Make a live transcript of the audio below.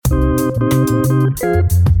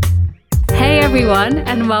Hey everyone,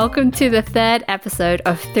 and welcome to the third episode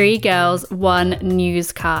of Three Girls, One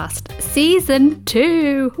Newscast, Season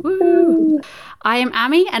 2. Woo! I am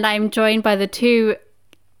Amy, and I am joined by the two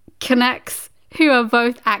Canucks who are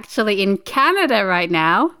both actually in Canada right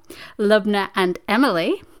now, Lubna and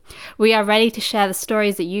Emily. We are ready to share the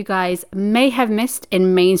stories that you guys may have missed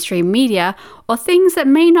in mainstream media or things that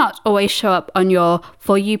may not always show up on your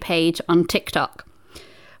For You page on TikTok.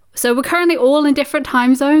 So we're currently all in different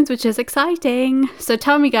time zones, which is exciting. So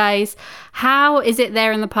tell me, guys, how is it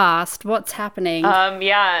there in the past? What's happening?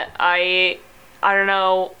 I don't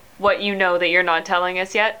know what you know that you're not telling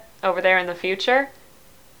us yet over there in the future.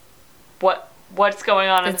 What's going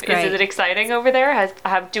on? Is it exciting over there?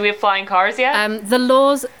 Do we have flying cars yet? The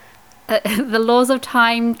laws of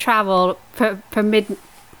time travel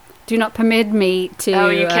do not permit me to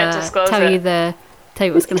you can't disclose tell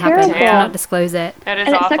you what's going to happen. I cannot disclose it. It is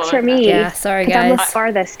and awful. It sucks for me. Yeah, sorry guys. I'm the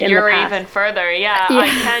farthest in You're the past. even further. Yeah, I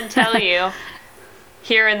can tell you,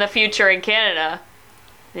 here in the future in Canada,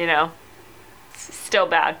 still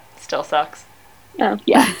bad. Still sucks. Oh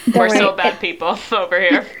yeah, we're still bad people over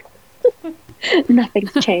here.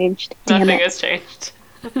 Nothing's changed. Nothing has changed.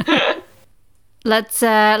 Let's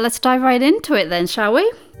dive right into it then, shall we?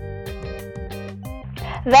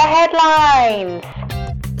 The headlines.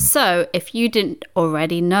 So, if you didn't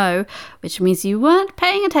already know, which means you weren't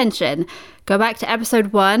paying attention, go back to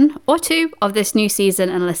episode 1 or 2 of this new season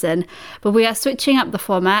and listen. But we are switching up the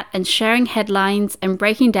format and sharing headlines and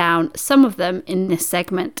breaking down some of them in this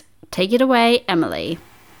segment. Take it away, Emily.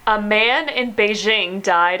 A man in Beijing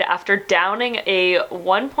died after downing a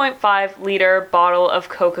 1.5-liter bottle of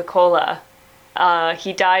Coca-Cola.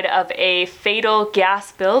 He died of a fatal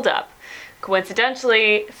gas buildup.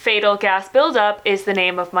 Coincidentally, fatal gas buildup is the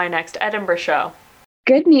name of my next Edinburgh show.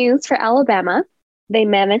 Good news for Alabama. They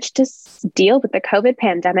managed to deal with the COVID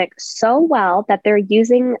pandemic so well that they're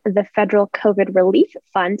using the federal COVID relief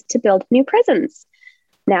fund to build new prisons.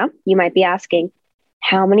 Now, you might be asking,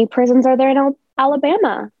 how many prisons are there in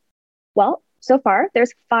Alabama? Well, so far,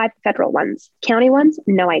 there's 5 federal ones. County ones,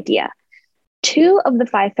 no idea. 2 of the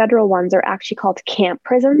 5 federal ones are actually called camp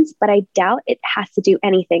prisons, but I doubt it has to do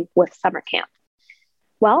anything with summer camp.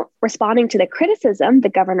 Well, responding to the criticism, the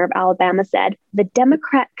governor of Alabama said, the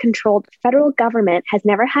Democrat-controlled federal government has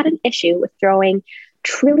never had an issue with throwing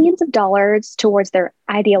trillions of dollars towards their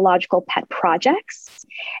ideological pet projects.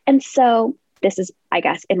 And so this is, I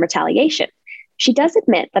guess, in retaliation. She does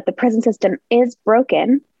admit that the prison system is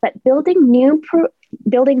broken, but building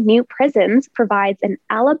new prisons provides an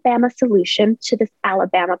Alabama solution to this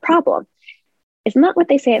Alabama problem. Isn't that what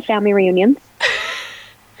they say at family reunions?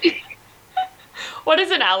 What is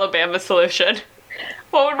an Alabama solution?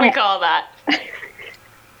 What would we call that?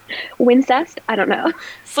 Wincest? I don't know.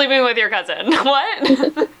 Sleeping with your cousin.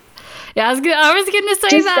 What? Yeah, I was gonna say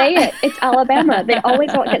Just that. say it. It's Alabama. They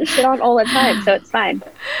always want to get shit on all the time, so it's fine.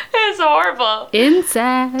 It's horrible.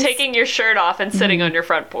 Incest. Taking your shirt off and sitting on your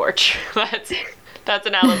front porch. That's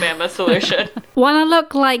an Alabama solution. Wanna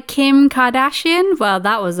look like Kim Kardashian? Well,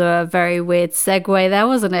 that was a very weird segue there,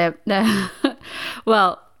 wasn't it?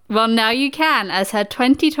 Well, now you can, as her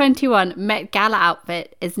 2021 Met Gala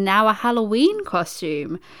outfit is now a Halloween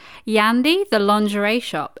costume. Yandy, the lingerie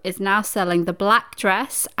shop, is now selling the black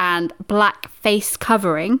dress and black face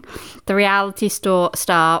covering the reality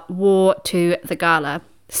star wore to the gala.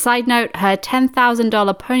 Side note, her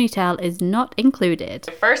 $10,000 ponytail is not included.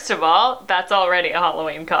 First of all, that's already a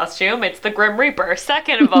Halloween costume. It's the Grim Reaper.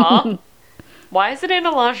 Second of all, why is it in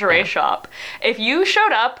a lingerie shop? If you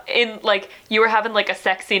showed up in, you were having, a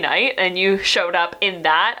sexy night and you showed up in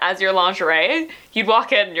that as your lingerie, you'd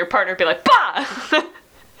walk in and your partner would be like, bah!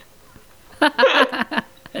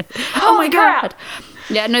 Oh my god.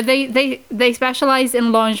 Yeah, no, they specialize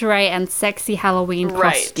in lingerie and sexy Halloween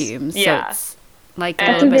costumes. Yeah. So it's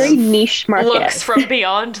that's a very niche market. Looks from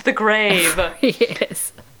beyond the grave.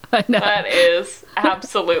 Yes. I know. That is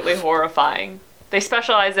absolutely horrifying. They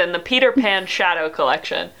specialize in the Peter Pan Shadow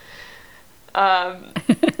Collection.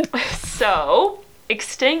 So,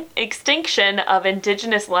 extinction of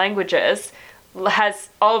indigenous languages has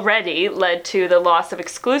already led to the loss of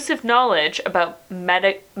exclusive knowledge about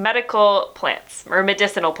medical plants, or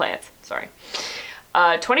medicinal plants, sorry.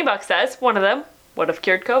 $20 says one of them would have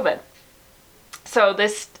cured COVID. So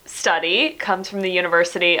this study comes from the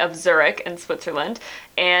University of Zurich in Switzerland,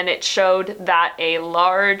 and it showed that a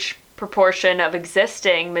large proportion of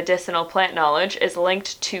existing medicinal plant knowledge is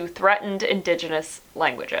linked to threatened indigenous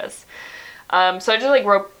languages. So I just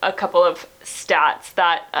wrote a couple of stats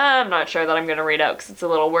that I'm not sure that I'm going to read out because it's a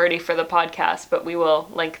little wordy for the podcast, but we will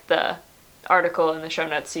link the article in the show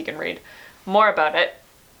notes so you can read more about it.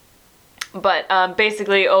 But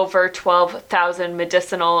basically over 12,000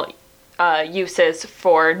 medicinal uses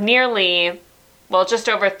for just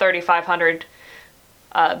over 3,500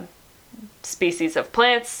 species of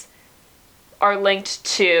plants are linked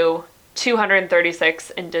to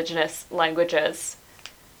 236 indigenous languages.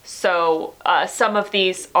 So some of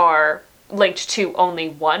these are linked to only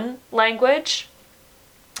one language.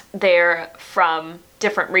 They're from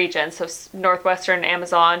different regions, so northwestern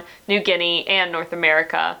Amazon, New Guinea, and North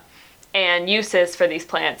America. And uses for these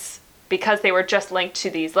plants, because they were just linked to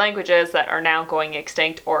these languages that are now going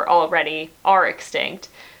extinct or already are extinct,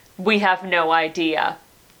 we have no idea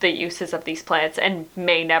the uses of these plants and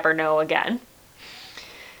may never know again.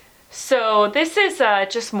 So this is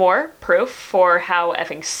just more proof for how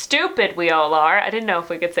effing stupid we all are. I didn't know if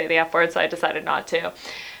we could say the F word, so I decided not to.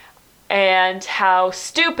 And how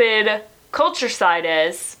stupid Cultureside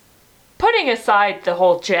is, putting aside the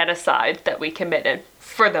whole genocide that we committed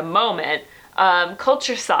for the moment.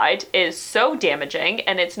 Cultureside is so damaging,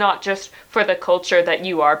 and it's not just for the culture that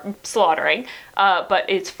you are slaughtering, but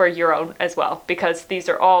it's for your own as well, because these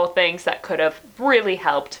are all things that could have really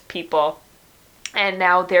helped people, and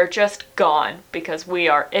now they're just gone because we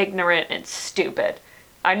are ignorant and stupid.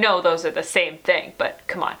 I know those are the same thing, but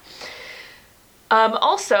come on.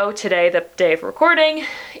 Also, today, the day of recording,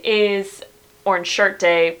 is Orange Shirt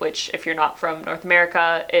Day, which, if you're not from North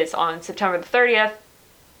America, is on September the 30th.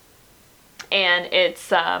 And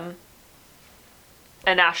it's a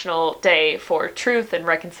national day for truth and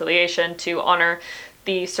reconciliation to honor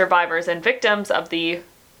the survivors and victims of the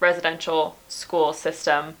residential school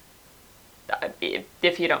system.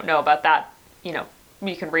 If you don't know about that, you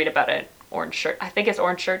can read about it. Orange Shirt, I think it's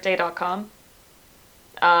orangeshirtday.com.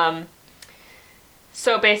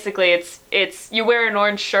 So basically it's you wear an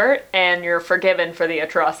orange shirt and you're forgiven for the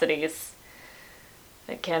atrocities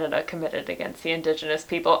that Canada committed against the Indigenous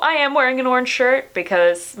people. I am wearing an orange shirt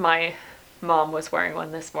because my mom was wearing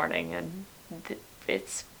one this morning, and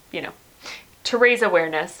it's, to raise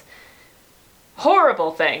awareness.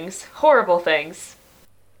 Horrible things.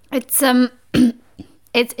 It's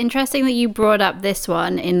it's interesting that you brought up this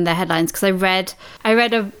one in the headlines, because I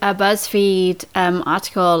read a BuzzFeed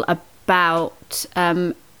article about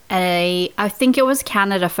I think it was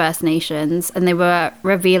Canada First Nations, and they were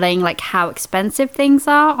revealing like how expensive things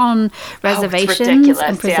are on reservations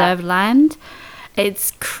and preserved land.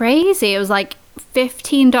 It's crazy. It was like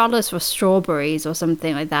 $15 for strawberries or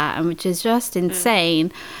something like that, and which is just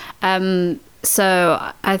insane.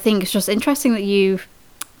 So I think it's just interesting that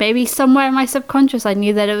maybe somewhere in my subconscious I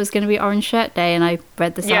knew that it was going to be Orange Shirt Day, and I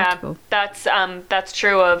read this article. That's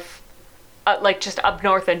true of just up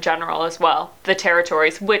north in general as well, the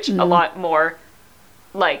territories, which a lot more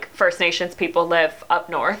like First Nations people live up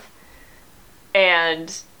north,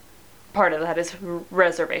 and part of that is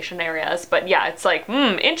reservation areas. But yeah, it's like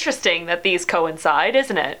interesting that these coincide,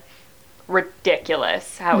 isn't it?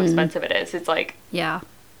 Ridiculous how expensive it is. It's like, yeah,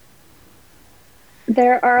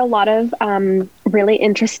 there are a lot of really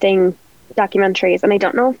interesting documentaries, and I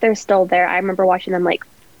don't know if they're still there. I remember watching them like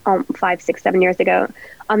 5, 6, 7 years ago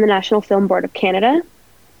on the National Film Board of Canada,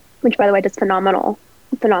 which, by the way, does phenomenal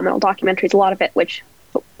documentaries, a lot of it which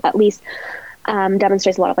at least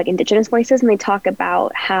demonstrates a lot of like Indigenous voices, and they talk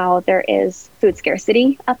about how there is food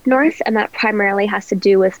scarcity up north, and that primarily has to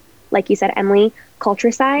do with, like you said, Emily,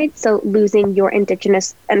 Cultureside, so losing your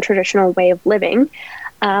Indigenous and traditional way of living.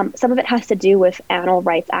 Some of it has to do with animal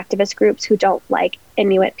rights activist groups who don't like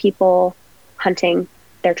Inuit people hunting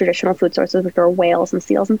their traditional food sources, which are whales and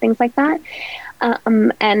seals and things like that.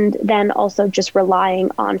 And then also just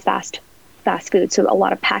relying on fast food, so a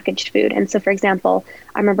lot of packaged food. And so, for example,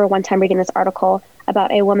 I remember one time reading this article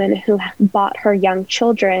about a woman who bought her young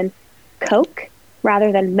children Coke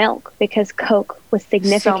rather than milk, because Coke was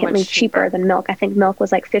significantly cheaper than milk. I think milk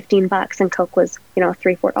was like $15 and Coke was,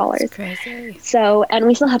 $3-4. That's crazy. So, and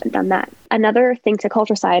we still haven't done that. Another thing to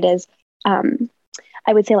Cultureside is,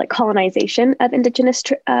 I would say, like colonization of indigenous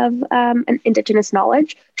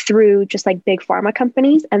knowledge through just like big pharma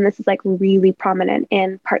companies. And this is like really prominent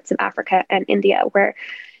in parts of Africa and India, where,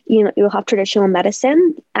 you'll have traditional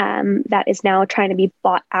medicine that is now trying to be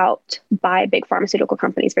bought out by big pharmaceutical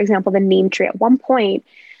companies. For example, the neem tree. At one point,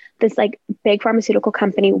 this like big pharmaceutical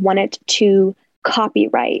company wanted to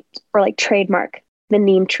copyright or like trademark the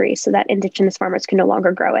neem tree so that indigenous farmers can no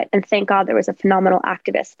longer grow it. And thank God there was a phenomenal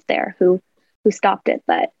activist there who stopped it.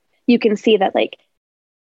 But you can see that like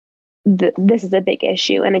this is a big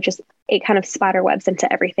issue, and it kind of spiderwebs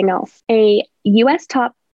into everything else. A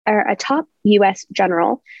top US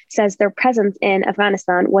general says their presence in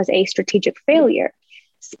Afghanistan was a strategic failure.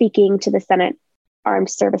 Speaking to the Senate Armed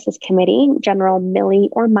Services Committee, General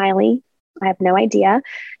Miley, I have no idea,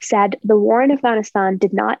 said the war in Afghanistan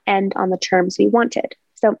did not end on the terms we wanted.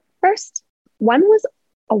 So first, when was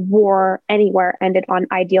a war anywhere ended on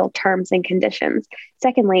ideal terms and conditions?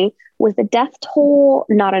 Secondly, was the death toll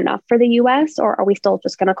not enough for the US, or are we still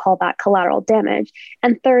just going to call that collateral damage?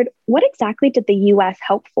 And third, what exactly did the US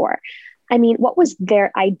hope for? I mean, what was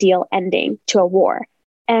their ideal ending to a war?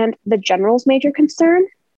 And the general's major concern?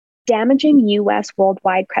 Damaging US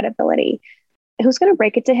worldwide credibility. Who's going to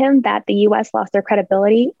break it to him that the US lost their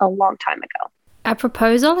credibility a long time ago? A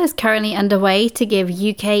proposal is currently underway to give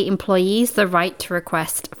UK employees the right to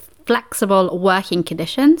request flexible working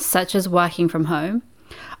conditions, such as working from home.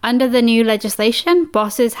 Under the new legislation,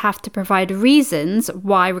 bosses have to provide reasons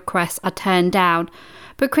why requests are turned down,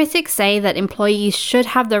 but critics say that employees should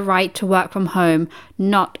have the right to work from home,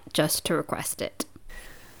 not just to request it.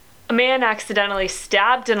 A man accidentally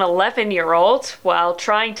stabbed an 11-year-old while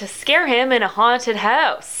trying to scare him in a haunted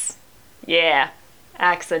house. Yeah,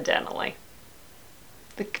 accidentally.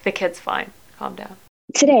 The kid's fine. Calm down.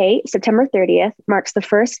 Today, September 30th, marks the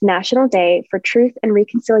first National Day for Truth and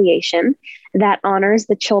Reconciliation that honors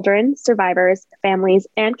the children, survivors, families,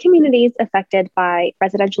 and communities affected by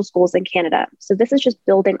residential schools in Canada. So this is just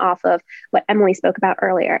building off of what Emily spoke about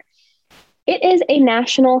earlier. It is a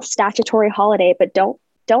national statutory holiday, but don't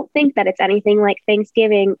think that it's anything like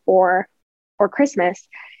Thanksgiving or Christmas.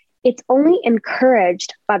 It's only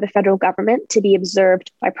encouraged by the federal government to be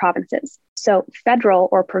observed by provinces. So federal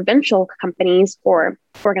or provincial companies or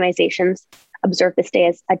organizations observe this day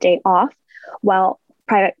as a day off, while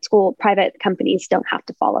private companies don't have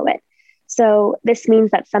to follow it. So this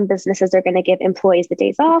means that some businesses are going to give employees the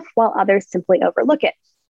days off, while others simply overlook it.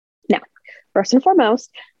 Now, first and foremost,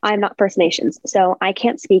 I'm not First Nations, so I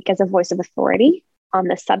can't speak as a voice of authority on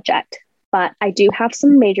this subject, but I do have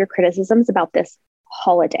some major criticisms about this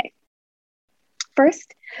holiday.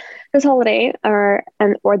 First, this holiday or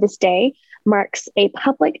this day marks a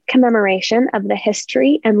public commemoration of the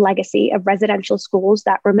history and legacy of residential schools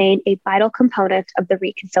that remain a vital component of the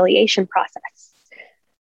reconciliation process.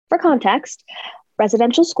 For context,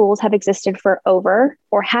 residential schools had existed for over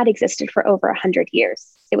 100 years.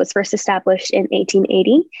 It was first established in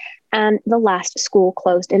 1880, and the last school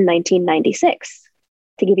closed in 1996.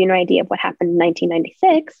 To give you an idea of what happened in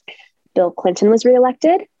 1996, Bill Clinton was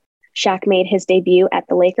reelected. Shaq made his debut at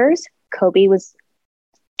the Lakers. Kobe was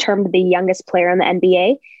termed the youngest player in the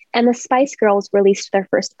NBA, and the Spice Girls released their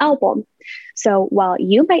first album. So while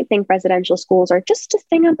you might think residential schools are just a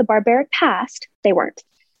thing of the barbaric past, they weren't.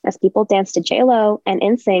 As people danced to J-Lo and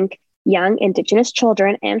NSYNC, young Indigenous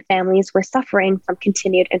children and families were suffering from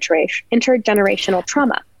continued intergenerational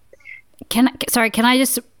trauma. Can I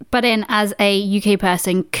just butt in as a UK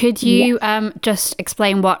person? Could you just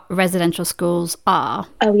explain what residential schools are?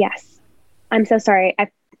 Oh, yes. I'm so sorry. I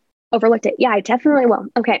overlooked it. Yeah, I definitely will.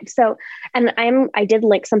 Okay. So, and I did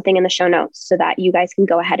link something in the show notes so that you guys can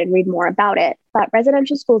go ahead and read more about it. But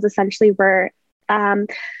residential schools essentially were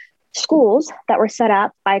schools that were set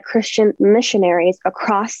up by Christian missionaries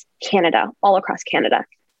across Canada, all across Canada,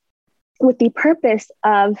 with the purpose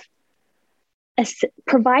of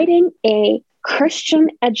providing a Christian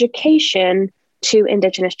education to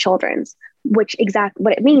Indigenous children, what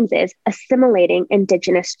it means is assimilating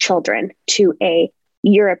Indigenous children to a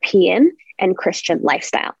European and Christian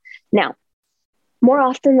lifestyle. Now, more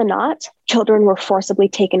often than not, children were forcibly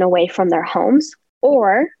taken away from their homes,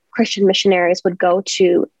 or Christian missionaries would go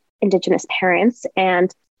to Indigenous parents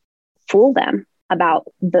and fool them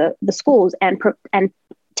about the schools and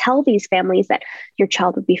tell these families that your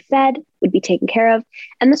child would be fed, would be taken care of.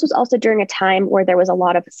 And this was also during a time where there was a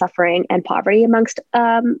lot of suffering and poverty amongst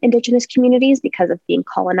Indigenous communities because of being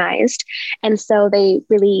colonized. And so they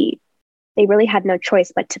really had no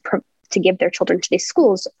choice but to give their children to these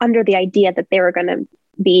schools under the idea that they were going to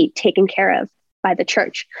be taken care of by the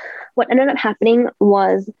church. What ended up happening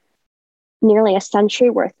was nearly a century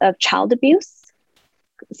worth of child abuse,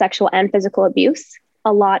 sexual and physical abuse.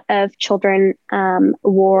 A lot of children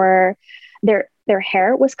wore their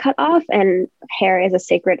hair was cut off, and hair is a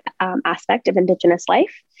sacred aspect of Indigenous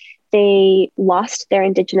life. They lost their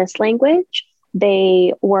Indigenous language.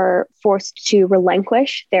 They were forced to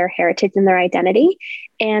relinquish their heritage and their identity,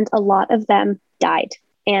 and a lot of them died.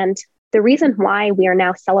 And the reason why we are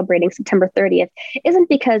now celebrating September 30th isn't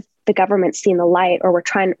because the government's seen the light or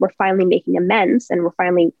we're finally making amends and we're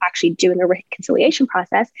finally actually doing a reconciliation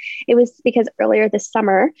process. It was because earlier this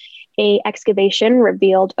summer, a excavation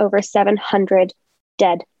revealed over 700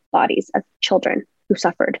 dead bodies of children who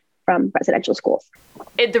suffered from residential schools.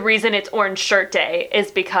 The reason it's Orange Shirt Day is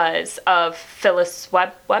because of Phyllis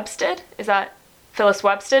Webstead. Is that Phyllis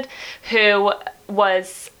Webstead? Who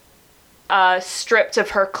was stripped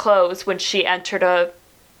of her clothes when she entered a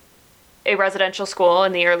residential school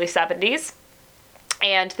in the early 70s.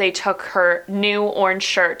 And they took her new orange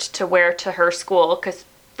shirt to wear to her school because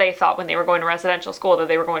they thought when they were going to residential school that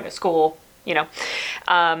they were going to school, you know.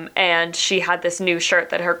 And she had this new shirt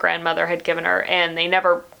that her grandmother had given her, and they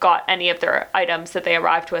never got any of their items that they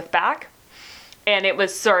arrived with back. And it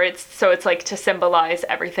was so it's like to symbolize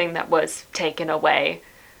everything that was taken away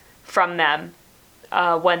from them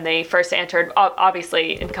when they first entered,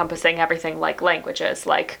 obviously encompassing everything like languages,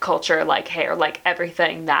 like culture, like hair, like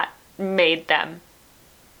everything that made them,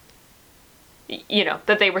 you know,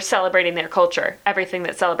 that they were celebrating their culture. Everything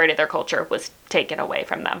that celebrated their culture was taken away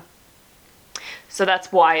from them. So that's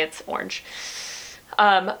why it's orange.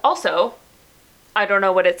 Also, I don't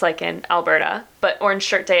know what it's like in Alberta, but Orange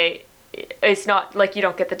Shirt Day is not like you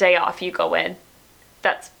don't get the day off, you go in.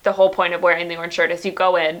 That's the whole point of wearing the orange shirt, is you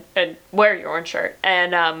go in and wear your orange shirt.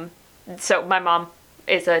 And so my mom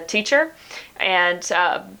is a teacher, and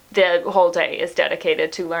the whole day is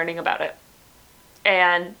dedicated to learning about it.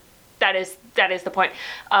 And that is the point.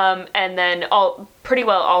 And then pretty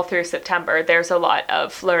well all through September, there's a lot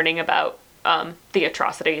of learning about the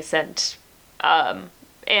atrocities and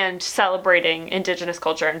celebrating Indigenous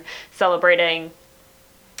culture and celebrating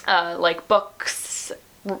like books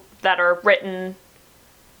that are written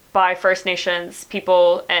by First Nations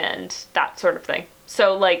people and that sort of thing.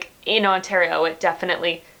 So like in Ontario, it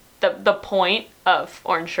definitely, the point of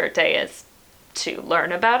Orange Shirt Day is to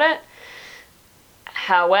learn about it.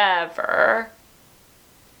 However,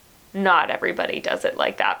 not everybody does it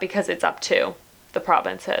like that because it's up to the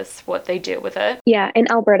provinces what they do with it. Yeah,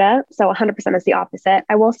 in Alberta, so 100% is the opposite.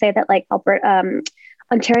 I will say that like Alberta,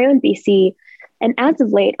 Ontario and BC, and as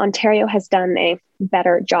of late, Ontario has done a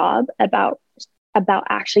better job about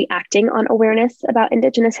actually acting on awareness about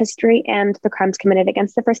Indigenous history and the crimes committed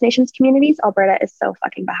against the First Nations communities. Alberta is so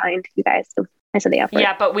fucking behind, you guys. So I said the effort.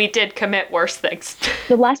 Yeah, but we did commit worse things.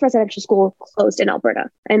 The last residential school closed in Alberta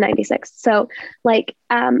in 96. So like,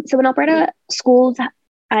 so in Alberta, schools,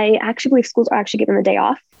 I actually believe schools are actually given the day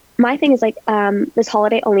off. My thing is like, this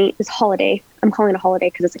holiday, I'm calling it a holiday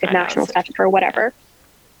because it's like a national statute or whatever,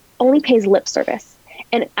 only pays lip service.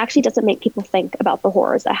 And it actually doesn't make people think about the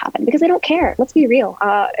horrors that happen because they don't care. Let's be real.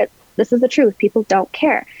 This is the truth. People don't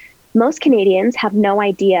care. Most Canadians have no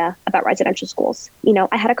idea about residential schools. You know,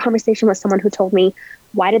 I had a conversation with someone who told me,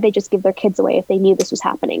 why did they just give their kids away if they knew this was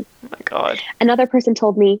happening? Oh my God. Another person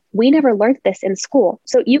told me, we never learned this in school.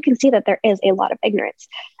 So you can see that there is a lot of ignorance.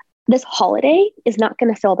 This holiday is not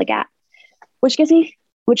going to fill the gap, which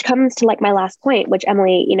comes to like my last point, which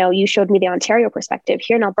Emily, you know, you showed me the Ontario perspective.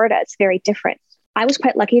 Here in Alberta, it's very different. I was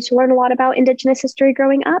quite lucky to learn a lot about Indigenous history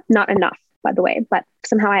growing up. Not enough, by the way, but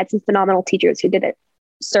somehow I had some phenomenal teachers who did it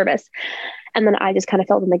service. And then I just kind of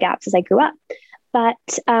filled in the gaps as I grew up. But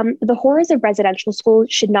the horrors of residential school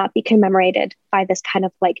should not be commemorated by this kind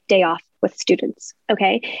of like day off with students,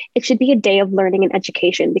 okay? It should be a day of learning and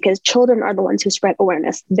education because children are the ones who spread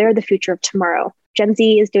awareness. They're the future of tomorrow. Gen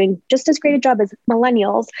Z is doing just as great a job as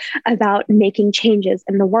millennials about making changes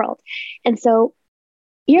in the world. And so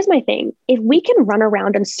here's my thing. If we can run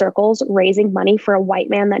around in circles raising money for a white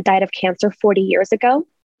man that died of cancer 40 years ago,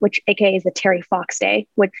 which AKA is the Terry Fox Day,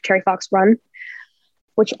 which Terry Fox run,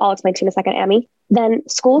 which I'll explain to you in a second, Amy, then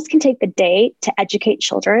schools can take the day to educate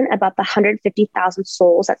children about the 150,000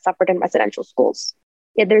 souls that suffered in residential schools.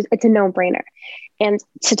 It's a no-brainer. And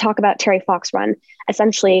to talk about Terry Fox run,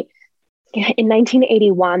 essentially, in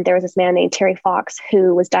 1981, there was this man named Terry Fox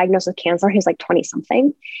who was diagnosed with cancer. He was like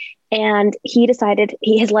 20-something. And he decided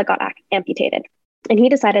his leg got amputated. And he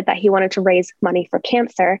decided that he wanted to raise money for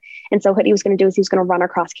cancer. And so what he was going to do is he was going to run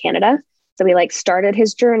across Canada. So he like started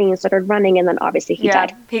his journey and started running. And then obviously he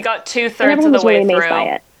died. He got 2/3 of the way through. By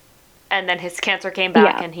it. And then his cancer came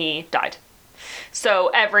back and he died. So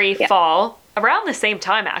every fall, around the same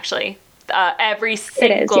time actually, every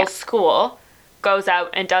single school goes out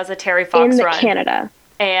and does a Terry Fox run. In Canada.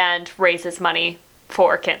 And raises money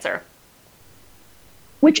for cancer.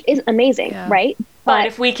 Which is amazing, right? But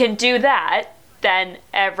if we can do that, then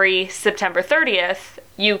every September 30th,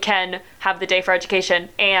 you can have the Day for Education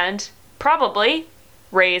and probably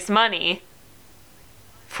raise money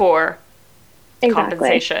for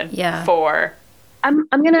compensation for... I don't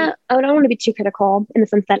want to be too critical in the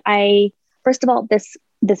sense that first of all, this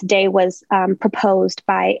day was proposed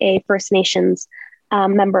by a First Nations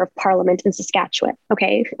member of Parliament in Saskatchewan,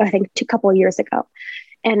 okay, I think a couple of years ago.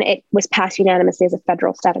 and it was passed unanimously as a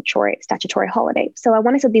federal statutory holiday. So I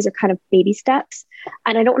want to say these are kind of baby steps,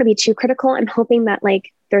 and I don't want to be too critical. I'm hoping that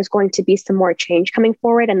like there's going to be some more change coming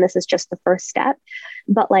forward, and this is just the first step.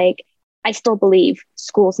 But like, I still believe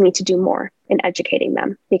schools need to do more in educating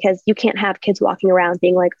them, because you can't have kids walking around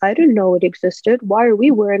being like, I didn't know it existed. Why are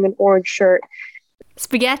we wearing an orange shirt?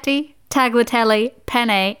 Spaghetti, tagliatelle,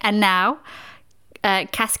 penne, and now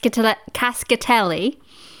cascatelli.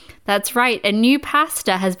 That's right. A new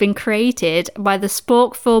pasta has been created by the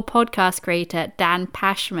Sporkful podcast creator, Dan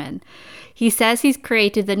Pashman. He says he's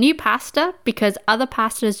created the new pasta because other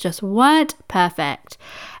pastas just weren't perfect.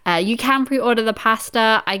 You can pre-order the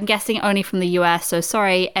pasta, I'm guessing only from the US, so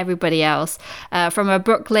sorry everybody else, from a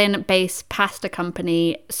Brooklyn-based pasta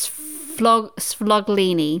company,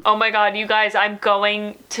 Sfogliini. Oh my God, you guys, I'm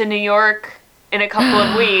going to New York in a couple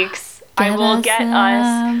of weeks. I will get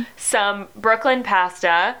us some Brooklyn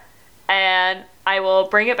pasta, and I will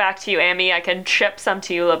bring it back to you, Amy. I can ship some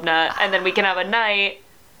to you, Lubna, and then we can have a night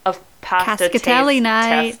of pasta Cascatelli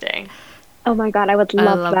night. testing. Oh my God, I would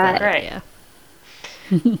love that. Great.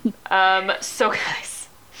 So guys,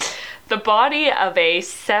 the body of a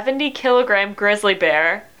 70-kilogram grizzly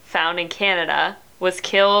bear found in Canada was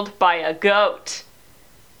killed by a goat.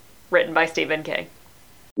 Written by Stephen King.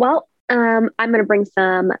 Well, I'm going to bring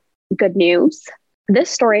some good news. This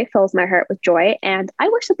story fills my heart with joy, and I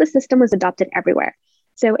wish that the system was adopted everywhere.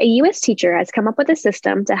 So a US teacher has come up with a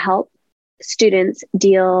system to help students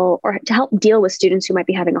deal with students who might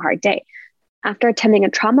be having a hard day. After attending a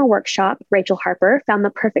trauma workshop, Rachel Harper found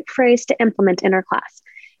the perfect phrase to implement in her class.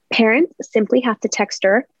 Parents simply have to text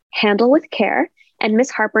her, handle with care, and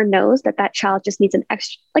Miss Harper knows that child just needs an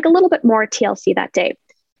extra, like a little bit more TLC that day.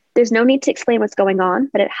 There's no need to explain what's going on,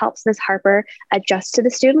 but it helps Miss Harper adjust to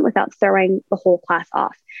the student without throwing the whole class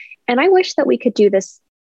off. And I wish that we could do this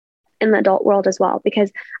in the adult world as well,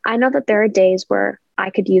 because I know that there are days where I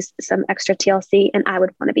could use some extra TLC and I would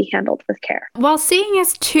want to be handled with care. Well, seeing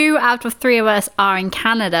as 2 out of 3 of us are in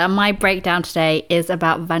Canada, my breakdown today is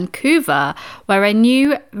about Vancouver, where a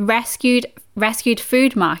new rescued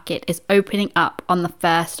food market is opening up on the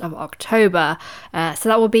 1st of October. So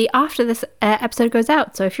that will be after this episode goes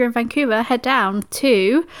out. So if you're in Vancouver, head down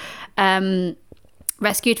to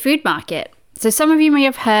Rescued Food Market. So some of you may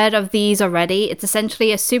have heard of these already. It's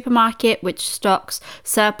essentially a supermarket which stocks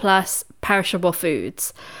surplus perishable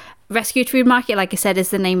foods. Rescued Food Market, like I said, is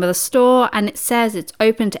the name of the store, and it says it's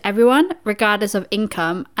open to everyone, regardless of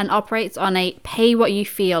income, and operates on a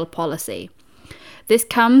pay-what-you-feel policy. This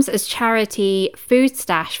comes as charity Food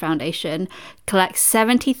Stash Foundation collects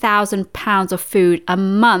 70,000 pounds of food a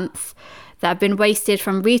month that have been wasted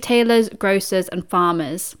from retailers, grocers, and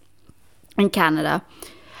farmers in Canada.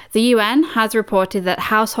 The UN has reported that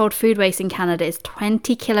household food waste in Canada is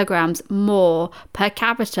 20 kilograms more per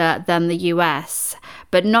capita than the US.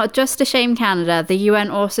 But not just to shame Canada, the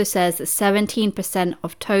UN also says that 17%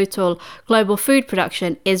 of total global food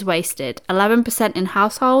production is wasted, 11% in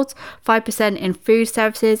households, 5% in food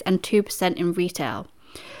services, and 2% in retail.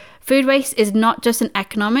 Food waste is not just an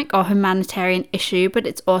economic or humanitarian issue, but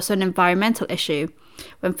it's also an environmental issue.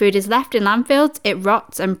 When food is left in landfills, it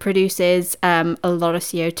rots and produces a lot of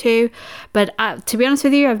CO2. But to be honest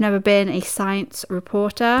with you, I've never been a science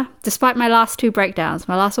reporter, despite my last 2 breakdowns.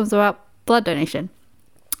 My last one's about blood donation.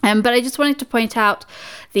 But I just wanted to point out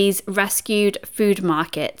these rescued food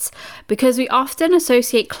markets because we often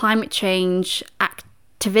associate climate change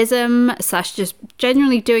activism / just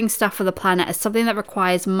generally doing stuff for the planet as something that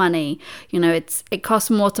requires money. You know, it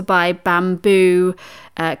costs more to buy bamboo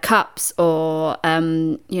cups or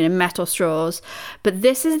metal straws. But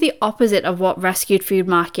this is the opposite of what Rescued Food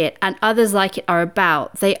Market and others like it are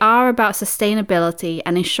about. They are about sustainability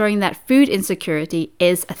and ensuring that food insecurity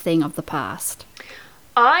is a thing of the past.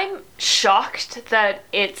 I'm shocked that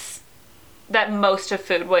most of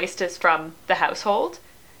food waste is from the household.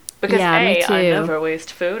 Because A, I never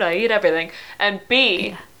waste food. I eat everything. And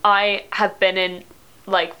B, I have been in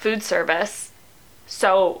food service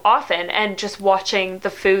so often, and just watching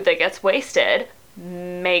the food that gets wasted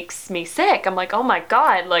makes me sick. I'm like, oh my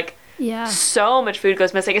God, so much food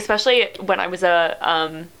goes missing, especially when I was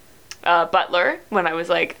a butler, when I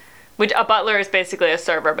was which a butler is basically a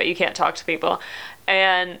server, but you can't talk to people.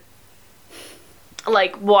 And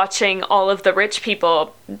watching all of the rich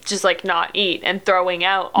people just not eat and throwing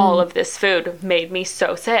out all of this food made me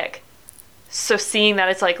so sick. So seeing that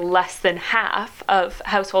it's less than half of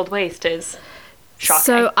household waste is Shocking.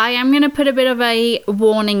 So I am going to put a bit of a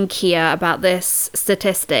warning here about this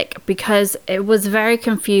statistic because it was very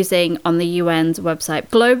confusing on the UN's website.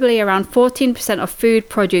 Globally, around 14% of food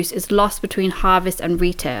produce is lost between harvest and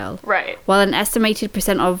retail. Right. While an estimated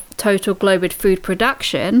percent of total global food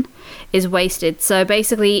production is wasted. So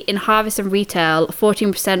basically, in harvest and retail,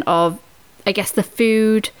 14% of, I guess, the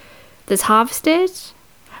food that's harvested.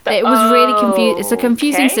 It was really confusing. It's a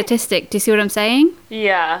confusing statistic. Do you see what I'm saying?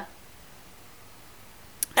 Yeah.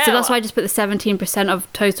 So that's why I just put the 17%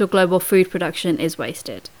 of total global food production is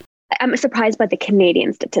wasted. I'm surprised by the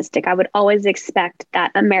Canadian statistic. I would always expect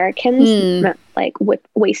that Americans would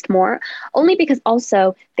waste more, only because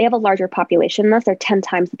also they have a larger population than us. They're 10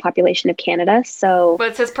 times the population of Canada. So, but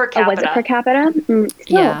it says per capita. Was it per capita?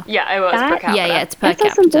 Yeah, it was per capita. Yeah, it's per that's capita.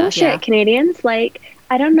 That's some bullshit, Canadians. Like,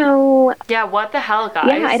 I don't know. Yeah, what the hell, guys?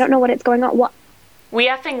 Yeah, I don't know what it's going on. What? We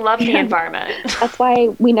effing love the environment. That's why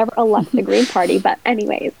we never elect the Green Party. But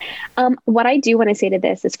anyways, what I do when I say to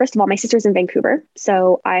this is, first of all, my sister's in Vancouver,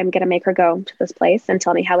 so I'm going to make her go to this place and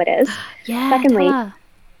tell me how it is. Yeah. Secondly,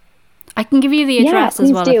 I can give you the address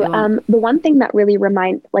as well. Please do. If you want. The one thing that really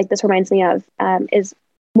reminds me of is,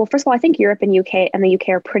 well, first of all, I think Europe and the UK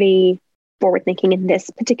are pretty forward thinking in this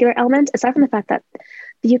particular element, aside from the fact that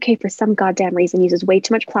the UK, for some goddamn reason, uses way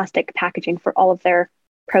too much plastic packaging for all of their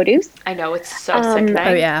produce. I know, it's so sickening.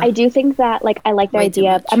 Oh yeah. I do think that, like, I like the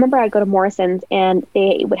idea. I remember I'd go to Morrison's and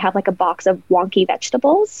they would have like a box of wonky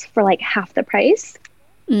vegetables for like half the price.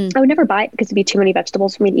 I would never buy it because it'd be too many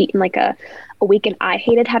vegetables for me to eat in like a week, and I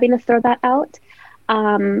hated having to throw that out.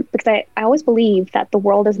 Because I always believe that the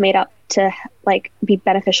world is made up to like be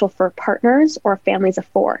beneficial for partners or families of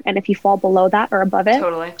 4. And if you fall below that or above it,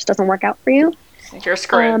 it just doesn't work out for you. You're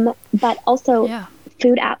screwed. But also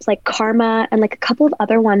food apps like Karma and like a couple of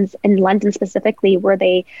other ones in London specifically, where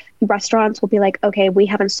restaurants will be like, okay, we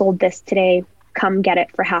haven't sold this today, come get it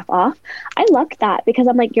for half off. I loved that because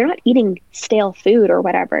I'm like, you're not eating stale food or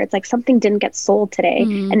whatever. It's like something didn't get sold today.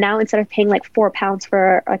 And now instead of paying like £4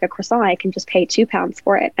 for like a croissant, I can just pay £2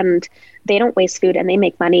 for it. And they don't waste food and they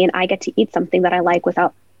make money, and I get to eat something that I like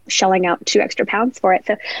without shelling out £2 extra for it.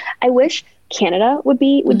 So I wish Canada would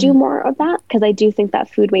do more of that, because I do think that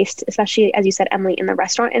food waste, especially as you said, Emily, in the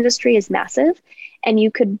restaurant industry, is massive, and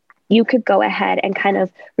you could go ahead and kind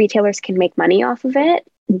of, retailers can make money off of it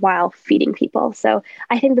while feeding people. So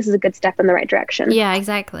I think this is a good step in the right direction. Yeah,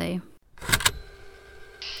 exactly.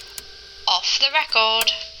 Off the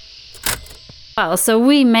record. Well, so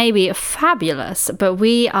we may be fabulous, but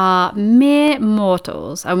we are mere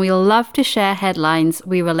mortals, and we love to share headlines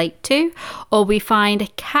we relate to, or we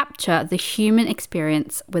find capture the human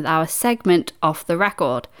experience with our segment Off the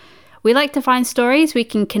Record. We like to find stories we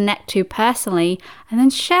can connect to personally and then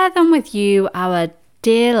share them with you, our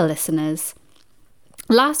dear listeners.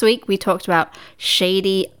 Last week, we talked about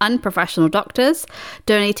shady, unprofessional doctors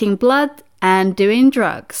donating blood and doing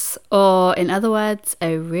drugs, or in other words,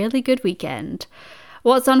 a really good weekend.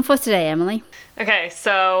 What's on for today, Emily? Okay,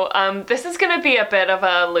 so this is going to be a bit of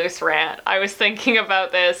a loose rant. I was thinking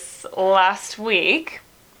about this last week.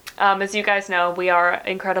 As you guys know, we are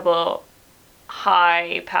incredible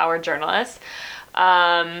high-powered journalists.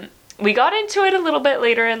 We got into it a little bit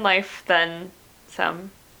later in life than some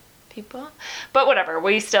people, but whatever,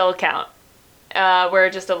 we still count. We're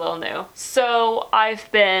just a little new. So I've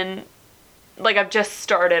just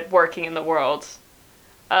started working in the world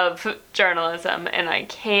of journalism, and I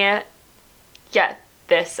can't get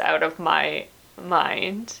this out of my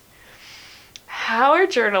mind. How are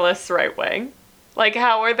journalists right-wing? Like,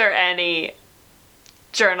 how are there any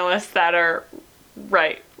journalists that are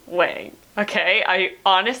right-wing? Okay,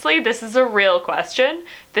 honestly, this is a real question.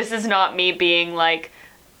 This is not me being like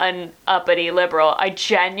an uppity liberal. I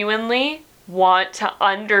genuinely want to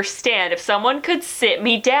understand. If someone could sit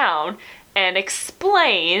me down and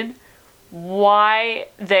explain why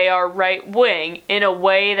they are right-wing in a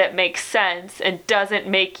way that makes sense and doesn't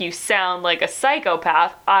make you sound like a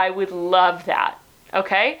psychopath, I would love that.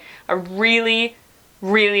 Okay? I really,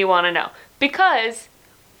 really want to know. Because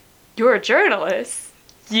you're a journalist.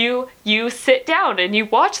 You sit down and you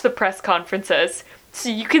watch the press conferences, so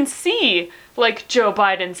you can see, like Joe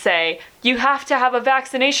Biden say, you have to have a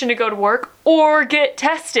vaccination to go to work or get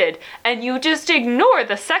tested. And you just ignore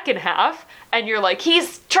the second half, and you're like,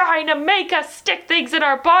 he's trying to make us stick things in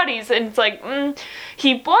our bodies. And it's like,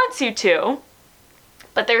 he wants you to.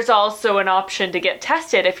 But there's also an option to get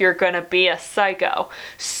tested if you're going to be a psycho.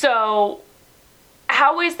 So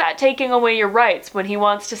how is that taking away your rights when he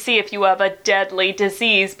wants to see if you have a deadly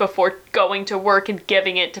disease before going to work and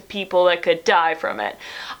giving it to people that could die from it?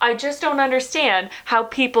 I just don't understand how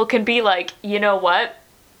people can be like, you know what?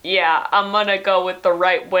 yeah, I'm gonna go with the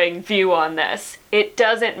right-wing view on this. It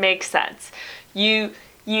doesn't make sense. You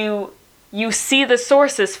see the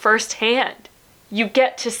sources firsthand. You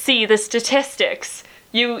get to see the statistics.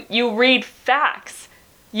 You read facts.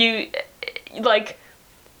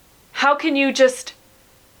 How can you just...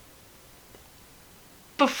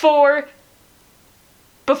 Before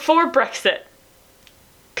Brexit,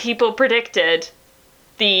 people predicted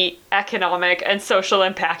the economic and social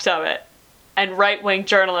impact of it. And right-wing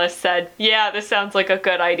journalists said, yeah, this sounds like a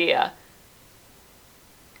good idea.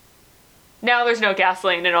 Now there's no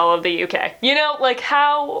gasoline in all of the UK.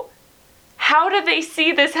 How do they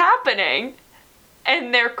see this happening?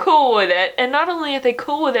 And they're cool with it. And not only are they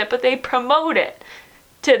cool with it, but they promote it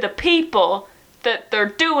to the people that they're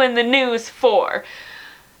doing the news for.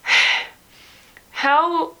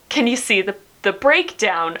 How can you see the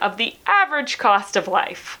breakdown of the average cost of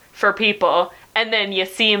life for people, and then you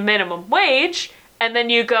see a minimum wage, and then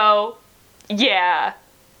you go, yeah,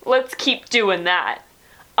 let's keep doing that?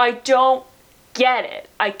 I don't get it.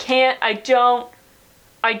 I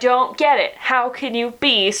don't get it. How can you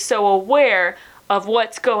be so aware of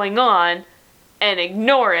what's going on and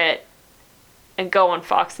ignore it and go on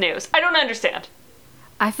Fox News? I don't understand.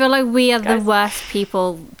 I feel like we are the worst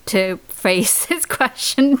people to face this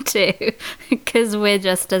question to, because we're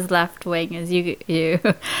just as left-wing as you.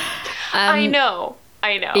 I know.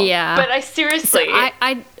 Yeah. But I seriously... So am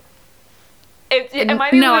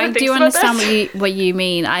I the only one that thinks do about understand this? what you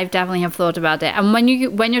mean. I definitely have thought about it. And when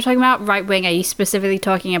you're talking about right wing, are you specifically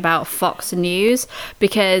talking about Fox News?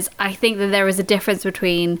 Because I think that there is a difference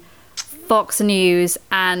between Fox News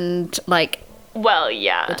and Well,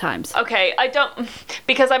 yeah. The Times. Okay, I don't,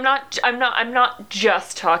 because I'm not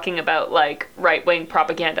just talking about right-wing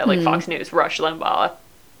propaganda like Fox News, Rush Limbaugh,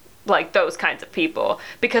 those kinds of people,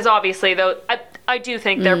 because obviously though I do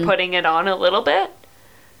think they're putting it on a little bit,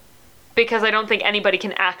 because I don't think anybody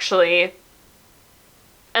can actually,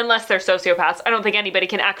 unless they're sociopaths, I don't think anybody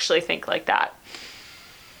can actually think like that.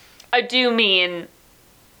 I do mean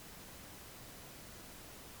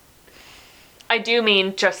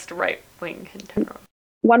just right-wing in general.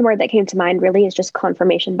 One word that came to mind really is just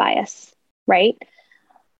confirmation bias, right?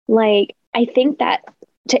 I think that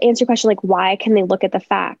to answer your question, why can they look at the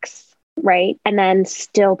facts, right? And then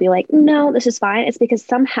still be like, no, this is fine. It's because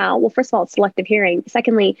somehow, well, first of all, it's selective hearing.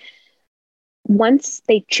 Secondly, once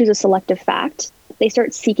they choose a selective fact, they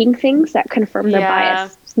start seeking things that confirm their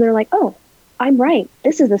bias. So they're like, oh, I'm right.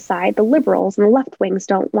 This is the side the liberals and the left wings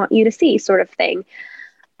don't want you to see, sort of thing.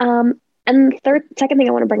 And the second thing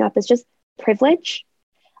I want to bring up is just privilege.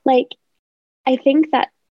 I think that,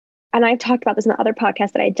 and I've talked about this in the other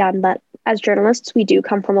podcast that I'd done, that as journalists, we do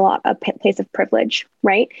come from a place of privilege,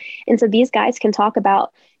 right? And so these guys can talk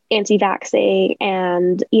about anti-vaxxing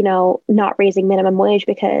and, not raising minimum wage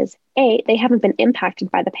because A, they haven't been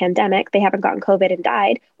impacted by the pandemic. They haven't gotten COVID and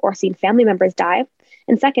died or seen family members die.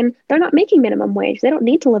 And second, they're not making minimum wage. They don't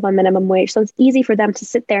need to live on minimum wage. So it's easy for them to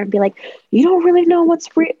sit there and be like, you don't really know what's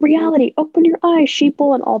reality. Open your eyes,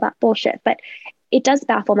 sheeple, and all that bullshit. But it does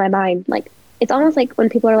baffle my mind. It's almost like when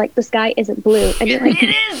people are like, the sky isn't blue. And you're like,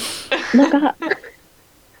 it is! Look up.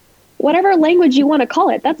 Whatever language you want to call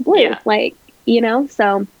it, that's blue. Yeah.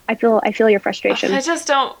 So I feel your frustration. I just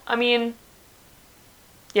don't,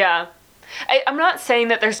 yeah. I'm not saying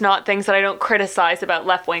that there's not things that I don't criticize about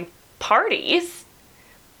left-wing parties,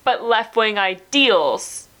 but left-wing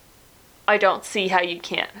ideals, I don't see how you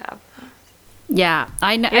can't have. Yeah,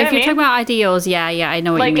 I know. If you're talking about ideals, yeah, I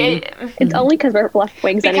know what you mean. It's only because we're left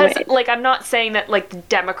wings anyway. Because, I'm not saying that, the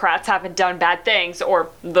Democrats haven't done bad things, or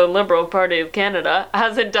the Liberal Party of Canada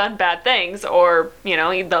hasn't done bad things, or,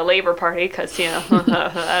 the Labour Party, because,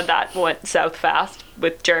 that went south fast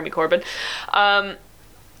with Jeremy Corbyn.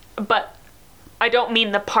 But I don't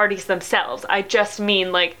mean the parties themselves. I just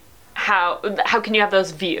mean, how can you have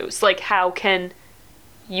those views? How can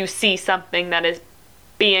you see something that is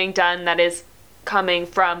being done that is coming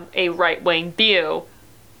from a right-wing view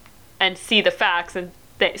and see the facts and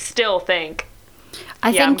still think,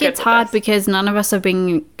 I think it's hard because none of us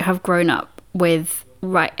have grown up with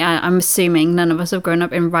I'm assuming none of us have grown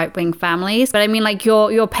up in right-wing families, but I mean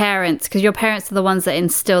your parents, because your parents are the ones that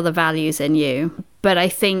instill the values in you. But I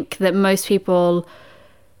think that most people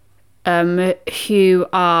who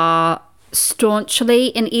are staunchly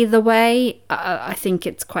in either way, I think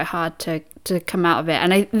it's quite hard to come out of it.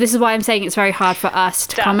 And this is why I'm saying it's very hard for us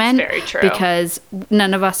to comment. That's very true. Because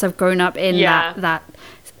none of us have grown up in that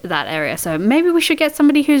area. So maybe we should get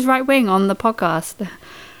somebody who's right wing on the podcast.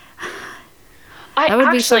 I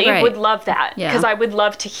actually would love that, because I would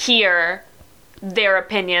love to hear their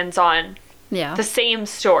opinions on Yeah. the same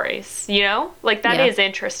stories, you know? Like, that is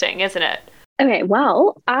interesting, isn't it? Okay,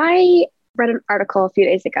 well, I read an article a few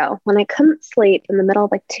days ago when I couldn't sleep in the middle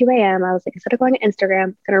of like 2 a.m. I was like, instead of going to Instagram,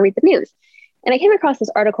 I'm going to read the news. And I came across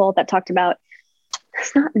this article that talked about,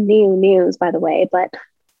 it's not new news, by the way, but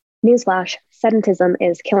newsflash, sedentism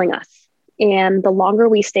is killing us. And the longer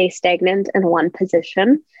we stay stagnant in one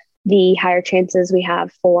position, the higher chances we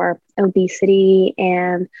have for obesity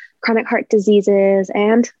and chronic heart diseases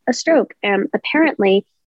and a stroke. And apparently,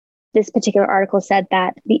 this particular article said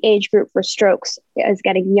that the age group for strokes is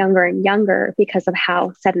getting younger and younger because of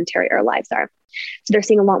how sedentary our lives are. So they're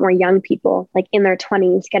seeing a lot more young people, like in their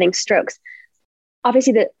 20s, getting strokes.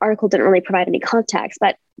 Obviously, the article didn't really provide any context,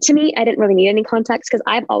 but to me, I didn't really need any context because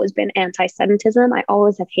I've always been anti-sedentism. I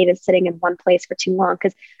always have hated sitting in one place for too long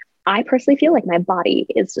because I personally feel like my body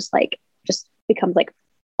is just becomes like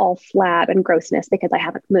all flab and grossness because I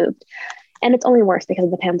haven't moved. And it's only worse because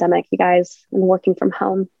of the pandemic, you guys, and working from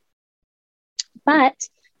home. But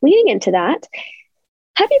leading into that,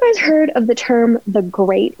 have you guys heard of the term the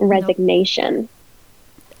Great Resignation?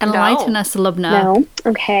 Enlighten us, Lubna. No?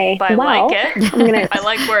 Okay. But I like it. I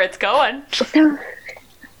like where it's going. So,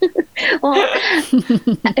 well,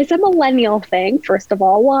 it's a millennial thing, first of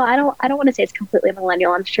all. Well, I don't want to say it's completely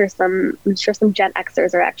millennial. I'm sure some Gen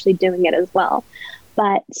Xers are actually doing it as well.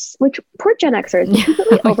 But which poor Gen Xers, we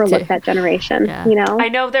completely overlook that generation. Yeah. You know, I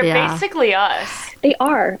know they're basically us. They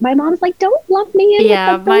are. My mom's like, "Don't lump me in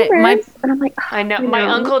with the boomers," and I'm like, oh, I know. My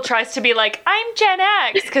uncle tries to be like, "I'm Gen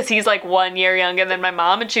X," because he's like 1 year younger than my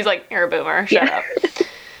mom, and she's like, "You're a boomer. Shut up."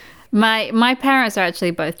 My parents are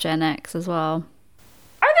actually both Gen X as well.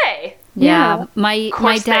 Are they? Yeah. Of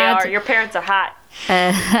course they are. Your parents are hot.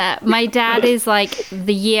 My dad is like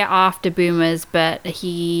the year after boomers, but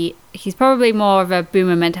he's probably more of a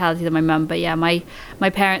boomer mentality than my mum. But yeah, my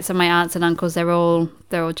parents and my aunts and uncles, they're all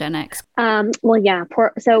Gen X. Well, yeah.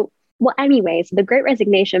 Anyways, the Great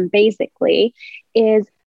Resignation basically is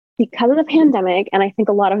because of the pandemic, and I think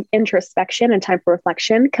a lot of introspection and time for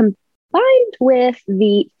reflection combined with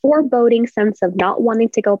the foreboding sense of not wanting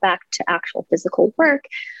to go back to actual physical work.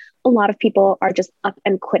 A lot of people are just up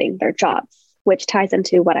and quitting their jobs, which ties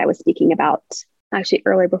into what I was speaking about actually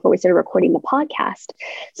earlier before we started recording the podcast.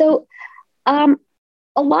 So a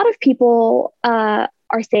lot of people are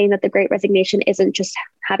saying that the Great Resignation isn't just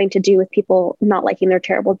having to do with people not liking their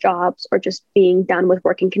terrible jobs or just being done with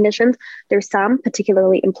working conditions. There's some,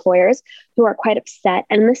 particularly employers, who are quite upset.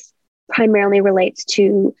 And this primarily relates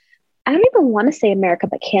to, I don't even want to say America,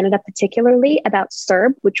 but Canada particularly, about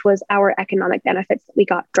CERB, which was our economic benefits that we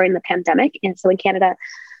got during the pandemic. And so in Canada,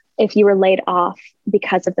 if you were laid off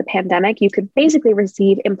because of the pandemic, you could basically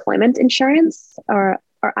receive employment insurance or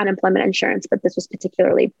unemployment insurance, but this was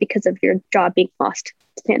particularly because of your job being lost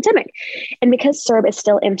to the pandemic. And because CERB is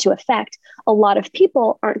still into effect, a lot of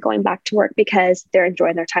people aren't going back to work because they're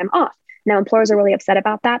enjoying their time off. Now, employers are really upset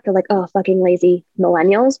about that. They're like, oh, fucking lazy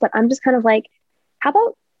millennials. But I'm just kind of like, how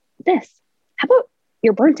about this? How about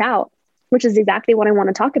you're burnt out? Which is exactly what I want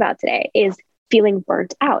to talk about today, is feeling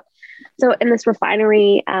burnt out. So in this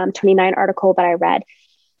Refinery 29 article that I read,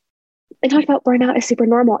 they talked about burnout is super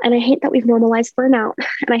normal. And I hate that we've normalized burnout.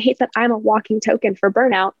 And I hate that I'm a walking token for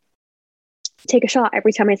burnout. Take a shot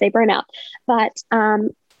every time I say burnout. But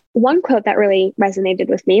one quote that really resonated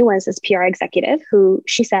with me was this PR executive who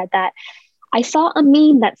she said that, I saw a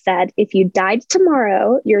meme that said, if you died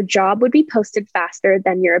tomorrow, your job would be posted faster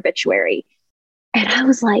than your obituary. And I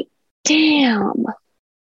was like, damn,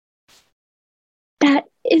 that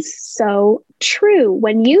is so true.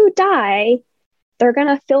 When you die, they're going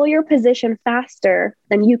to fill your position faster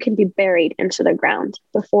than you can be buried into the ground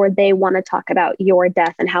before they want to talk about your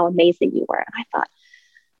death and how amazing you were. And I thought,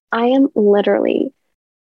 I am literally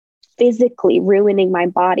physically ruining my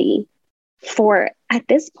body for, at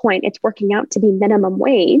this point, it's working out to be minimum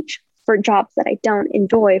wage for jobs that I don't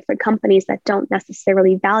enjoy, for companies that don't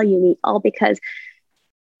necessarily value me, all because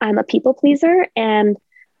I'm a people pleaser and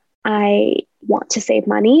I want to save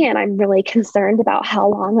money. And I'm really concerned about how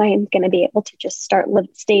long I am going to be able to just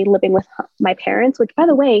stay living with my parents, which, by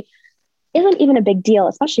the way, isn't even a big deal,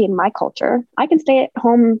 especially in my culture. I can stay at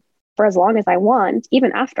home for as long as I want,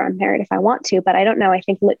 even after I'm married if I want to. But I don't know. I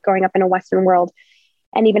think growing up in a Western world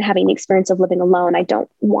and even having the experience of living alone, I don't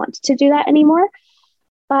want to do that anymore.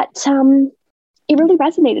 But it really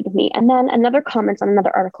resonated with me. And then another comment on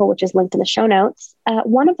another article, which is linked in the show notes,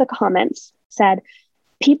 one of the comments said,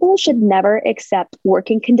 people should never accept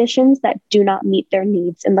working conditions that do not meet their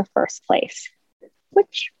needs in the first place.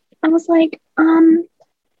 Which I was like,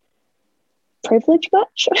 privilege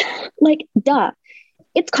much? Like, duh.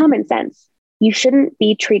 It's common sense. You shouldn't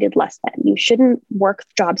be treated less than. You shouldn't work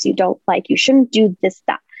jobs you don't like. You shouldn't do this,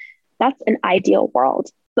 that. That's an ideal world.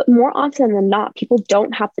 But more often than not, people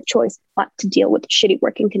don't have the choice but to deal with shitty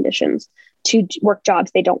working conditions, to work jobs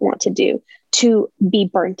they don't want to do, to be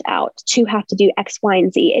burnt out, to have to do X, Y,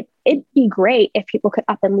 and Z. It'd be great if people could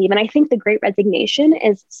up and leave. And I think the Great Resignation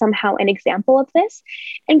is somehow an example of this.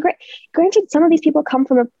 And granted, some of these people come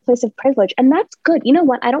from a place of privilege, and that's good. You know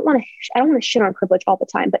what? I don't want to shit on privilege all the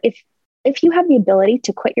time. But if you have the ability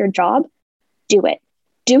to quit your job, do it.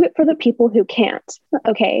 Do it for the people who can't.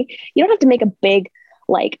 Okay. You don't have to make a big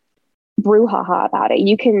brouhaha about it.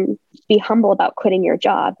 You can be humble about quitting your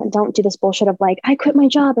job, and don't do this bullshit of I quit my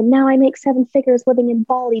job and now I make 7 figures living in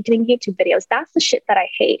Bali doing YouTube videos. That's the shit that I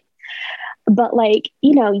hate. But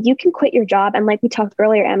you can quit your job. And we talked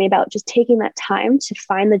earlier, Emmy, about just taking that time to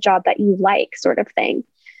find the job that you like, sort of thing.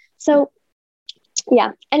 So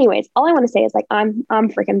yeah, anyways, all I want to say is I'm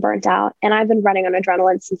freaking burnt out, and I've been running on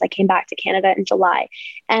adrenaline since I came back to Canada in July.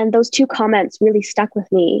 And those 2 comments really stuck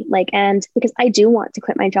with me, and because I do want to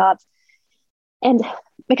quit my job. And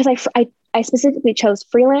because I specifically chose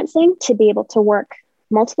freelancing to be able to work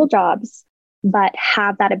multiple jobs, but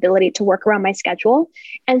have that ability to work around my schedule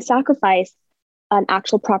and sacrifice an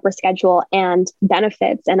actual proper schedule and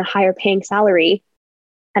benefits and a higher paying salary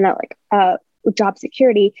and job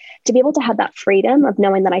security to be able to have that freedom of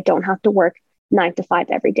knowing that I don't have to work 9 to 5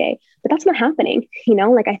 every day. But that's not happening.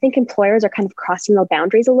 I think employers are kind of crossing the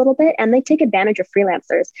boundaries a little bit, and they take advantage of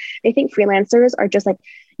freelancers. They think freelancers are just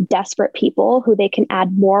desperate people who they can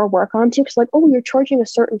add more work onto. Because oh, you're charging a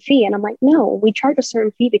certain fee. And I'm no, we charge a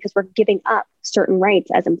certain fee because we're giving up certain rights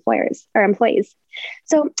as employers or employees.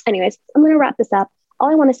 So anyways, I'm going to wrap this up. All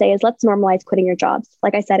I want to say is let's normalize quitting your jobs.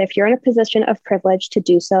 Like I said, if you're in a position of privilege to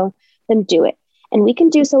do so, then do it. And we can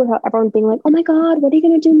do so without everyone being oh my God, what are you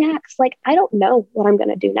going to do next? I don't know what I'm going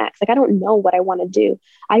to do next. I don't know what I want to do.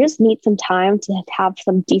 I just need some time to have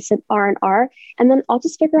some decent R&R, and then I'll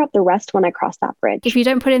just figure out the rest when I cross that bridge. If you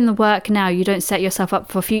don't put in the work now, you don't set yourself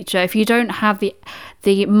up for future. If you don't have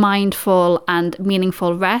the mindful and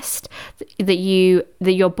meaningful rest that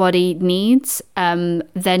your body needs,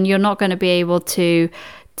 then you're not going to be able to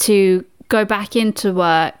go back into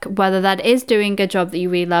work, whether that is doing a job that you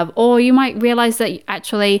really love, or you might realize that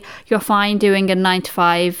actually you're fine doing a 9 to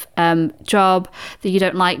 5 job that you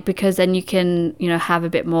don't like, because then you can have a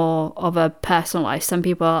bit more of a personal life. Some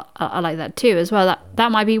people are like that too as well.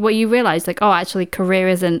 That might be what you realize, oh, actually career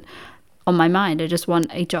isn't on my mind, I just want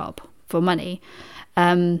a job for money.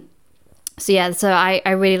 So I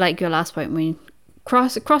really like your last point. When you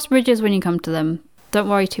cross bridges when you come to them, don't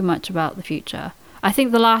worry too much about the future. I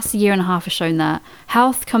think the last year and a half has shown that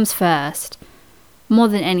health comes first. More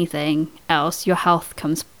than anything else, your health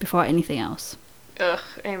comes before anything else. Ugh,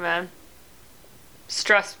 amen.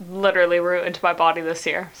 Stress literally ruined my body this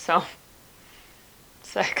year, so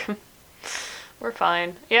sick. We're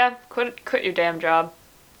fine. Yeah, quit your damn job.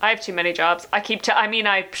 I have too many jobs. I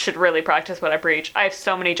should really practice what I preach. I have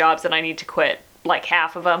so many jobs that I need to quit,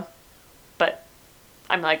 half of them. But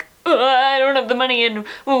I'm I don't have the money, and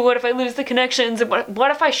what if I lose the connections, and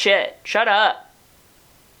what if I shit? Shut up.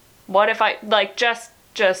 What if I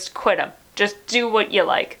just quit them? Just do what you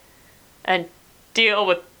like and deal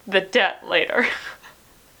with the debt later.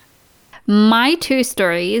 My 2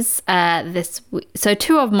 stories this week, so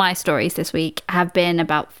 2 of my stories this week have been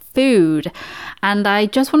about food, and I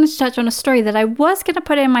just wanted to touch on a story that I was going to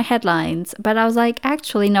put in my headlines, but I was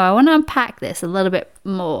actually no, I want to unpack this a little bit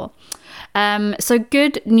more. So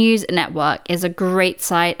Good News Network is a great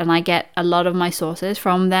site, and I get a lot of my sources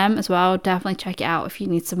from them as well. Definitely check it out if you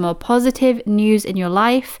need some more positive news in your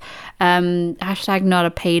life. Hashtag not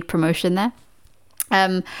a paid promotion there.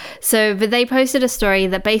 But they posted a story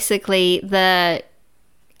that basically the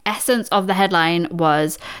essence of the headline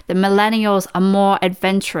was the millennials are more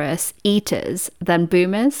adventurous eaters than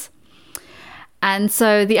boomers. And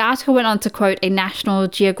so the article went on to quote a National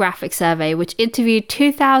Geographic survey which interviewed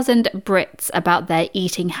 2,000 Brits about their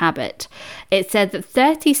eating habit. It said that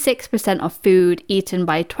 36% of food eaten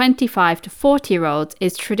by 25 to 40-year-olds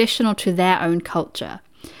is traditional to their own culture.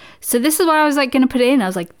 So this is why I was going to put it in. I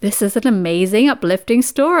was this is an amazing, uplifting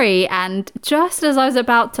story. And just as I was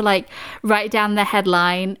about to write down the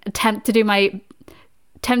headline, attempting to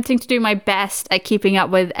do my best at keeping up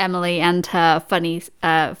with Emily and her funny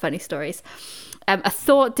stories, a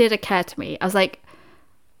thought did occur to me. I was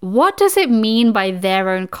what does it mean by their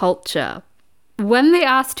own culture? When they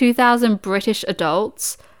asked 2,000 British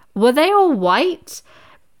adults, were they all white?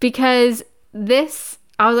 Because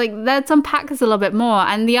I was let's unpack this a little bit more.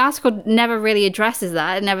 And the article never really addresses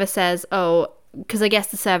that. It never says, because I guess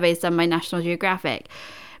the survey is done by National Geographic.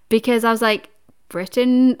 because I was like,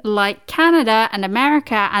 Britain, like Canada and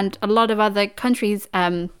America and a lot of other countries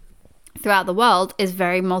throughout the world, is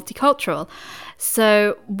very multicultural.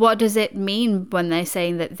 So what does it mean when they're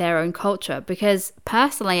saying that their own culture? Because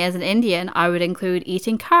personally, as an Indian, I would include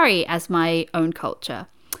eating curry as my own culture.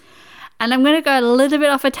 And I'm going to go a little bit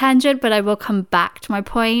off a tangent, but I will come back to my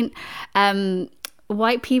point.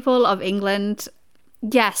 White people of England,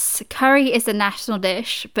 yes, curry is a national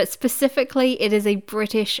dish, but specifically it is a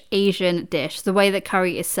British Asian dish, the way that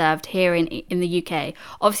curry is served here in the UK.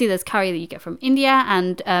 Obviously, there's curry that you get from India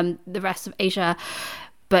and the rest of Asia,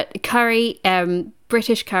 but curry,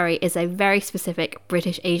 British curry, is a very specific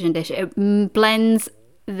British Asian dish. It blends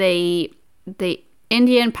the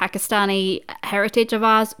Indian, Pakistani heritage of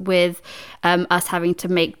ours with us having to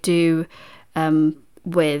make do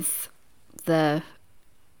with the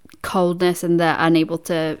coldness and the unable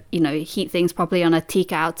to, heat things properly on a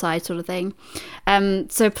tikka outside sort of thing.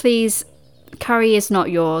 So please, curry is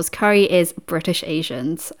not yours. Curry is British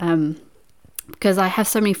Asians. Because I have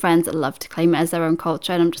so many friends that love to claim it as their own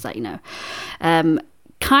culture, and I'm just like,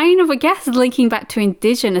 kind of, I guess, linking back to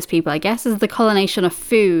indigenous people, I guess, is the colonization of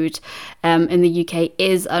food in the UK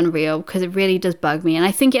is unreal, because it really does bug me. And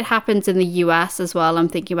I think it happens in the US as well. I'm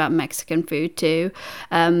thinking about Mexican food too.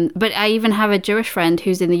 But I even have a Jewish friend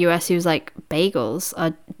who's in the US who's like, bagels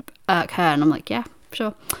irk her, and I'm like, yeah,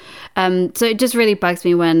 sure. So it just really bugs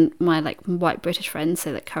me when my like white British friends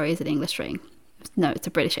say that curry is an English thing. No, it's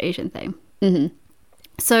a British Asian thing. Mm-hmm.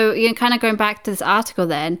 So, kind of going back to this article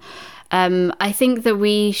then, I think that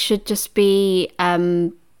we should just be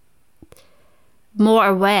more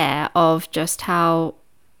aware of just how,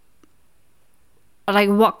 like,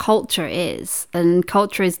 what culture is. And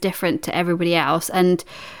culture is different to everybody else. And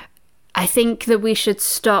I think that we should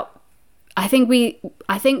stop. I think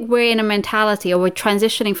we're in a mentality, or we're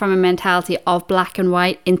transitioning from a mentality of black and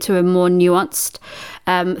white into a more nuanced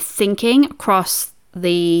thinking across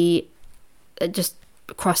the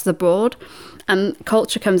board. And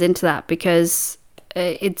culture comes into that, because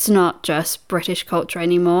it's not just British culture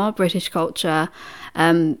anymore. British culture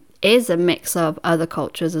is a mix of other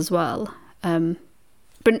cultures as well,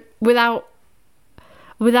 but without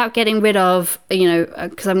getting rid of,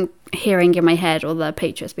 because I'm hearing in my head all the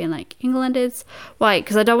patriots being like, England is white,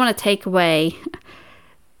 because I don't want to take away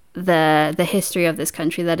the history of this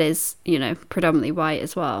country that is, predominantly white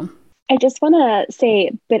as well. I just want to say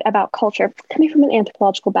a bit about culture. Coming from an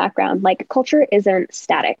anthropological background, like, culture isn't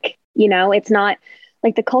static. It's not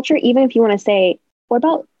like the culture, even if you want to say, what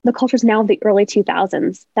about the cultures now of the early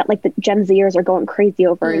 2000s that like the Gen Zers are going crazy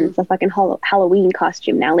over and it's a fucking Halloween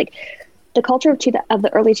costume now. Like, the culture of the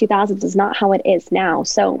early 2000s is not how it is now.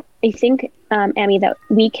 So I think, Amy, that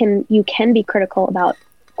you can be critical about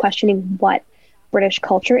questioning what British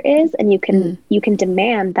culture is, and you can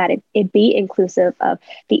demand that it be inclusive of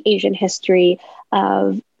the Asian history,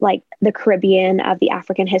 of like the Caribbean, of the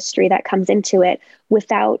African history that comes into it,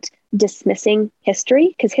 without dismissing history,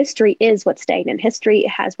 because history is what's stagnant. History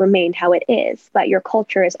has remained how it is, but your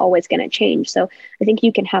culture is always going to change. So I think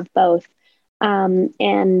you can have both.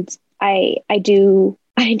 And I do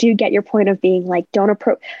get your point of being like, don't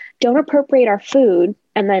appropriate our food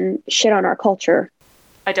and then shit on our culture.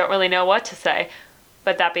 I don't really know what to say.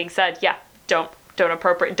 But that being said, yeah, don't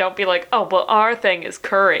appropriate. Don't be like, oh, well, our thing is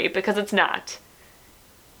curry, because it's not.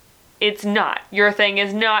 It's not. Your thing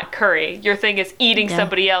is not curry. Your thing is eating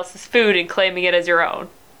somebody else's food and claiming it as your own.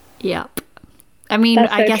 Yep. I mean,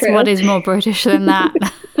 That's I so guess true. What is more British than that?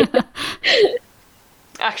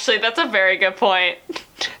 Actually, that's a very good point.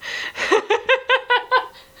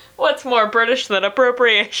 What's more British than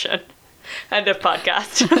appropriation? End of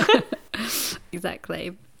podcast.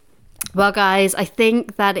 Exactly. Well, guys, I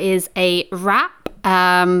think that is a wrap.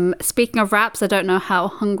 Speaking of wraps, I don't know how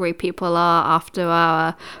hungry people are after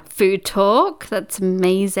our food talk. That's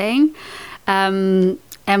amazing. Emily,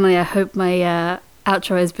 I hope my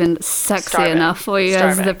outro has been sexy enough for you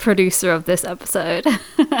as the producer of this episode.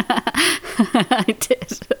 I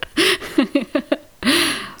did.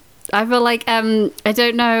 I feel like I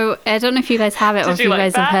don't know if you guys have it, or if you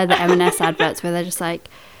guys have heard the M&S adverts where they're just like,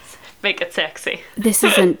 make it sexy. This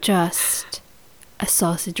isn't just a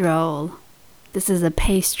sausage roll. This is a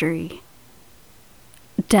pastry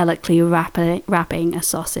delicately wrapping a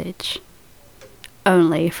sausage.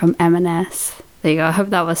 Only from M&S. There you go. I hope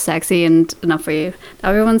that was sexy and enough for you.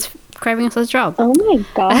 Everyone's craving a sausage roll. Oh my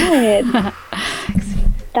god.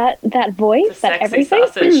 that voice, that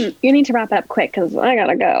everything. You need to wrap it up quick because I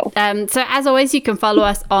gotta go. So as always, you can follow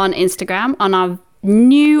us on Instagram on our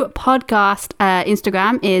new podcast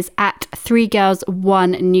Instagram is at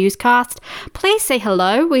 3girls1newscast. Please say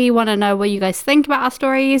hello. We want to know what you guys think about our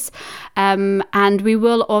stories. And we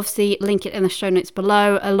will obviously link it in the show notes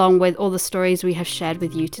below, along with all the stories we have shared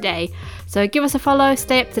with you today. So give us a follow,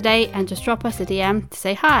 stay up to date, and just drop us a DM to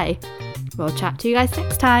say hi. We'll chat to you guys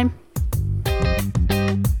next time.